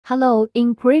Hello,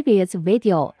 in previous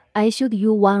video, I showed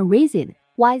you one reason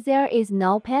why there is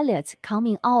no pellets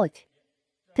coming out.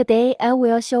 Today, I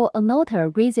will show another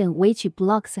reason which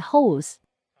blocks holes.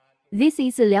 This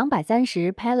is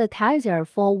 230 pelletizer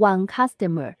for one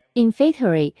customer. In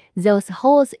factory, those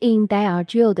holes in die are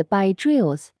drilled by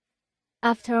drills.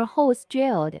 After holes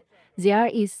drilled, there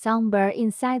is some burr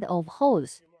inside of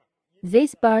holes.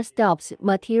 This burr stops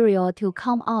material to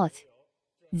come out.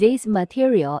 This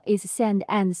material is sand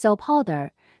and salt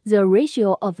powder. The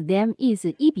ratio of them is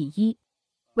 1:1.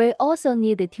 We also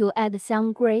need to add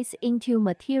some grease into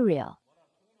material.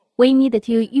 We need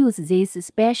to use this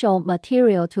special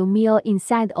material to mill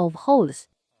inside of holes.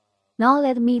 Now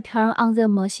let me turn on the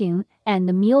machine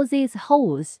and mill these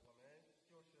holes.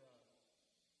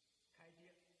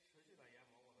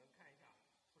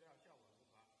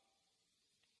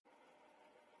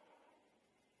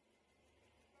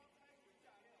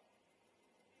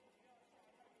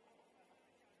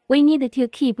 We need to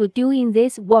keep doing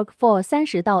this work for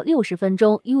 30到60分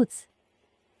钟 use.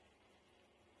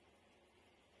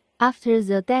 After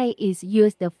the die is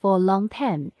used for a long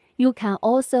time, you can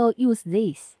also use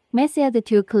this method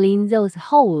to clean those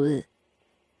holes.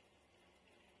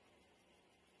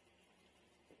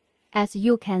 As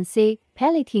you can see,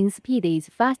 pelleting speed is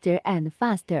faster and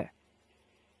faster.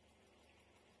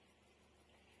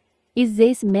 Is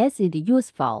this method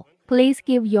useful? Please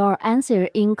give your answer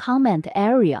in comment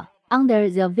area under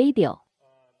the video.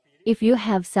 If you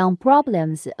have some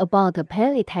problems about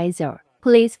pelletizer,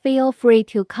 please feel free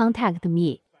to contact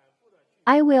me.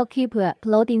 I will keep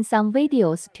uploading some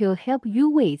videos to help you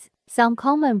with some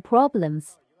common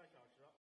problems.